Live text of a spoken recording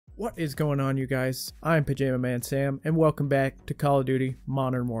What is going on, you guys? I'm Pajama Man Sam, and welcome back to Call of Duty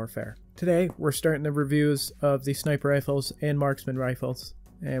Modern Warfare. Today, we're starting the reviews of the sniper rifles and marksman rifles,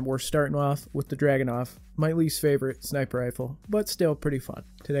 and we're starting off with the Dragunov, my least favorite sniper rifle, but still pretty fun.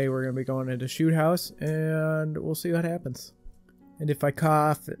 Today, we're going to be going into shoot house, and we'll see what happens. And if I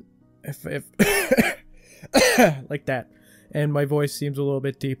cough, if like that, and my voice seems a little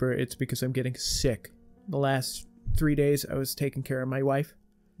bit deeper, it's because I'm getting sick. The last 3 days, I was taking care of my wife.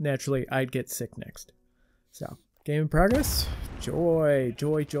 Naturally, I'd get sick next. So, game in progress. Joy,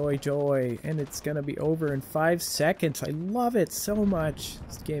 joy, joy, joy. And it's gonna be over in 5 seconds. I love it so much.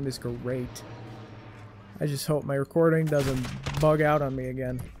 This game is great. I just hope my recording doesn't bug out on me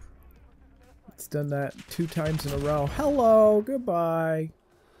again. It's done that 2 times in a row. Hello, goodbye.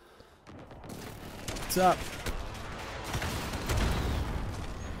 What's up?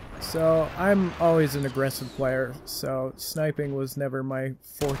 So, I'm always an aggressive player, so sniping was never my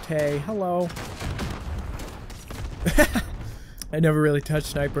forte. Hello. I never really touched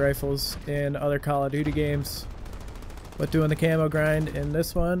sniper rifles in other Call of Duty games, but doing the camo grind in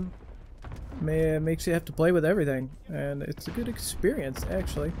this one makes you have to play with everything, and it's a good experience,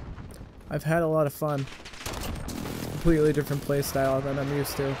 actually. I've had a lot of fun. Completely different playstyle than I'm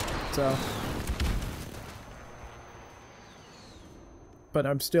used to, so... But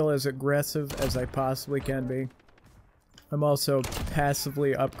I'm still as aggressive as I possibly can be. I'm also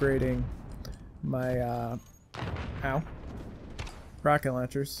passively upgrading my rocket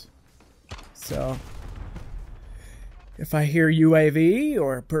launchers. So if I hear UAV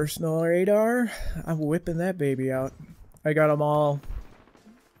or personal radar, I'm whipping that baby out. I got them all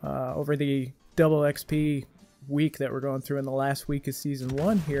over the double XP week that we're going through in the last week of Season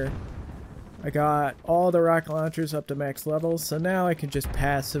 1 here. I got all the rocket launchers up to max levels, so now I can just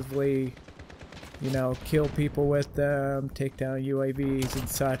passively, you know, kill people with them, take down UAVs and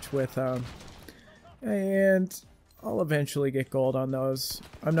such with them, and I'll eventually get gold on those.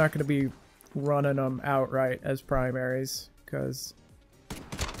 I'm not going to be running them outright as primaries, because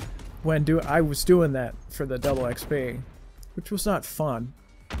I was doing that for the double XP, which was not fun,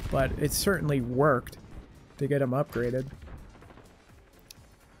 but it certainly worked to get them upgraded.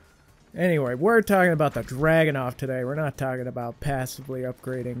 Anyway, we're talking about the Dragunov today. We're not talking about passively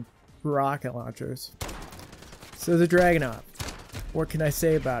upgrading rocket launchers. So the Dragunov, what can I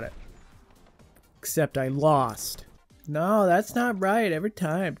say about it? Except I lost. No, that's not right every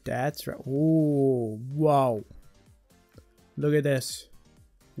time. That's right. Ooh, whoa. Look at this.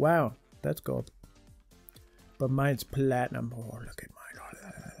 Wow, that's gold. But mine's platinum. Oh, look at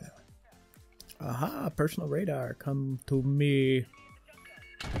mine. Aha, personal radar. Come to me.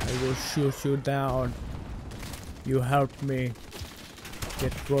 I will shoot you down. You helped me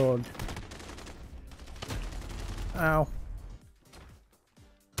get gold. Ow.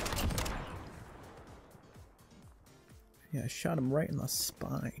 Yeah, I shot him right in the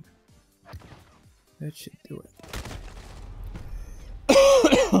spine. That should do it.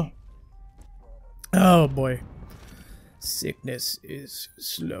 Oh boy. Sickness is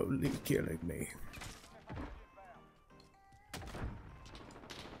slowly killing me.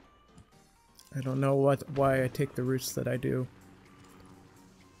 I don't know why I take the routes that I do.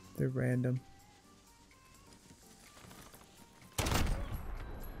 They're random.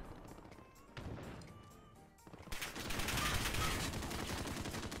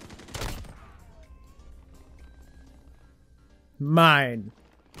 Mine.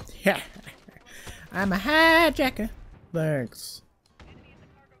 I'm a hijacker. Thanks.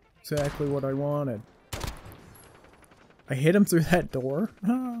 Exactly what I wanted. I hit him through that door?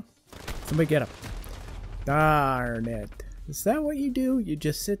 Somebody get him. Darn it. Is that what you do? You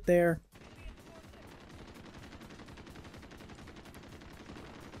just sit there?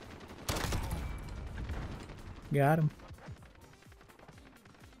 Got him.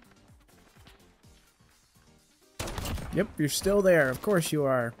 Yep, you're still there. Of course you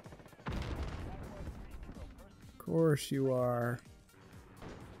are. Of course you are.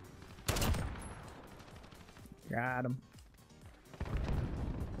 Got him.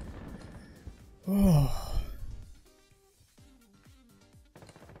 Oh.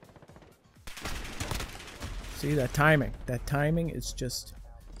 See, that timing. That timing is just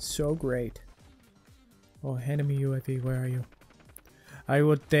so great. Oh, enemy UAV, where are you? I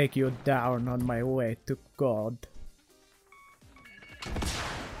will take you down on my way to God.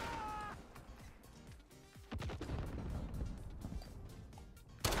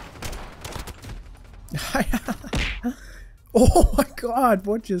 Oh my God,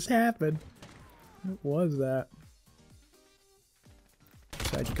 what just happened? What was that?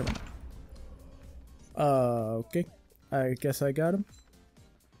 Side you coming? Okay. I guess I got him.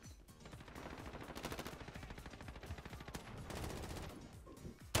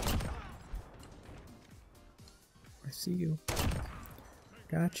 see you.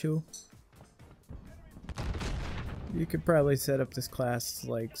 Got you. You could probably set up this class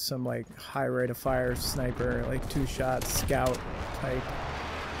like some like high rate of fire sniper, like 2-shot scout type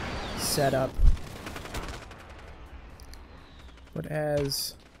setup. But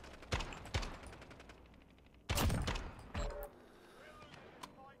as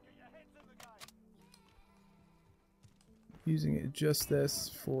using it just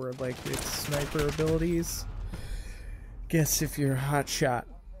this for like its sniper abilities, guess if you're a hot shot,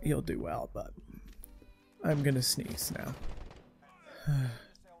 you'll do well, but I'm gonna sneeze now.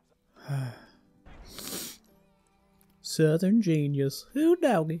 Southern genius. Who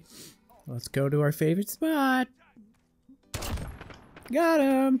doggy? Let's go to our favorite spot. Got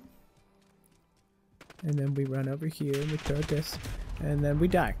him! And then we run over here and we throw this. And then we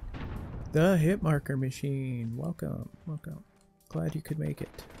die. The hit marker machine. Welcome. Welcome. Glad you could make it.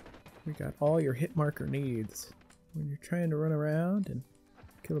 We got all your hit marker needs. When you're trying to run around and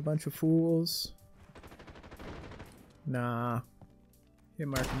kill a bunch of fools. Nah. Hit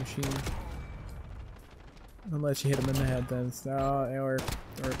marker machine. Unless you hit him in the head then. Or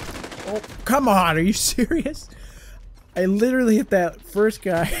oh, come on! Are you serious? I literally hit that first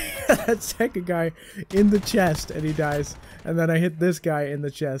guy, that second guy in the chest and he dies. And then I hit this guy in the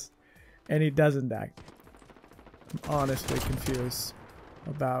chest and he doesn't die. I'm honestly confused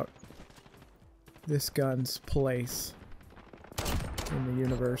about this gun's place in the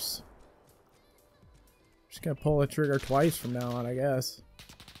universe. Just gonna pull the trigger twice from now on, I guess.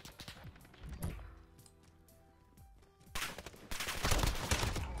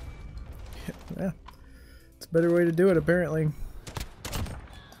 Yeah. Better way to do it, apparently.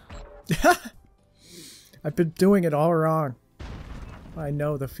 I've been doing it all wrong. I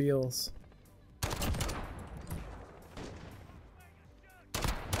know the feels.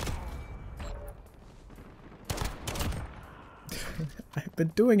 I've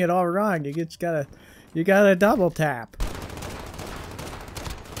been doing it all wrong. You gotta double tap.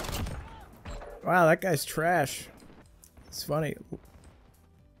 Wow, that guy's trash. It's funny.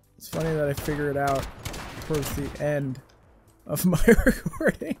 It's funny that I figure it out towards the end of my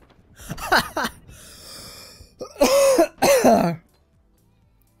recording. Oh,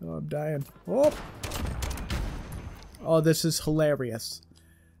 I'm dying. Oh. Oh, this is hilarious.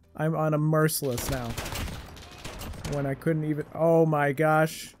 I'm on a merciless now. When I couldn't even... Oh my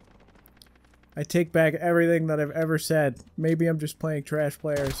gosh. I take back everything that I've ever said. Maybe I'm just playing trash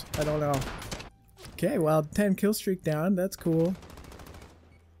players. I don't know. Okay, well, 10 kill streak down. That's cool.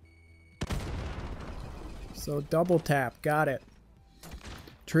 So double tap, got it.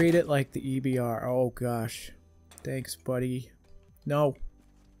 Treat it like the EBR. Oh gosh. Thanks, buddy. No.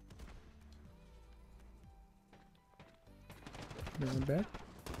 Moving back.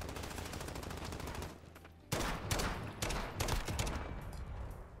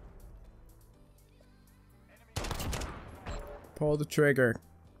 Pull the trigger.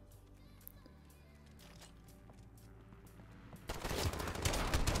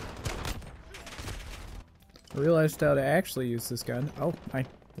 I realized how to actually use this gun. Oh, mine.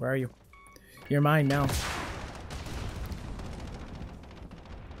 Where are you? You're mine now.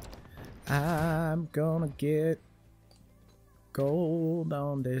 I'm gonna get gold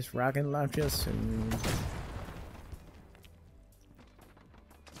on this rocket launcher soon.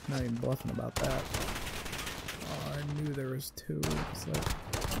 Not even bluffing about that. Oh, I knew there was two. It's like,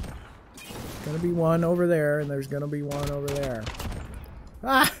 there's gonna be one over there, and there's gonna be one over there.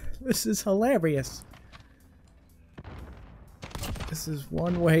 Ah! This is hilarious. This is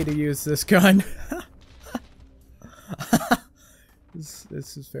one way to use this gun.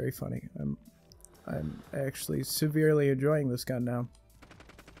 This is very funny. I'm actually severely enjoying this gun now.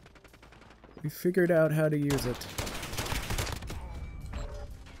 We figured out how to use it.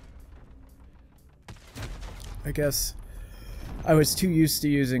 I guess I was too used to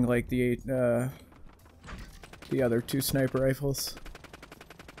using like the other two sniper rifles,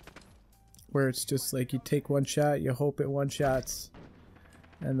 where it's just like you take one shot, you hope it one-shots,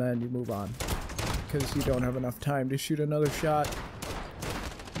 and then you move on. Because you don't have enough time to shoot another shot,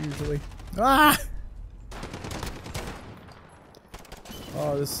 usually. Ah!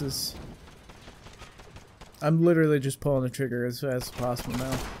 Oh, this is... I'm literally just pulling the trigger as fast as possible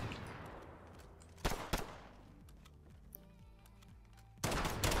now.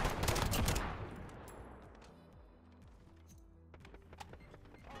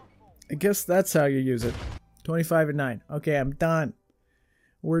 I guess that's how you use it. 25 and 9. Okay, I'm done.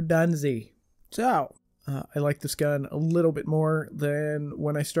 We're done-zy. So, I like this gun a little bit more than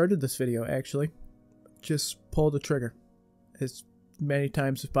when I started this video, actually. Just pull the trigger as many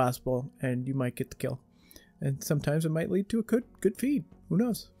times as possible, and you might get the kill. And sometimes it might lead to a good feed. Who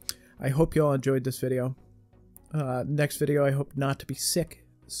knows? I hope you all enjoyed this video. Next video, I hope not to be sick,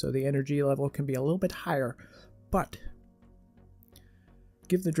 so the energy level can be a little bit higher. But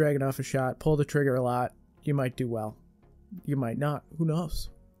give the Dragunov a shot. Pull the trigger a lot. You might do well. You might not. Who knows?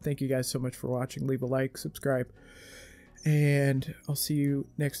 Thank you guys so much for watching. Leave a like, subscribe, and I'll see you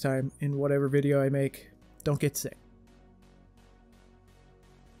next time in whatever video I make. Don't get sick.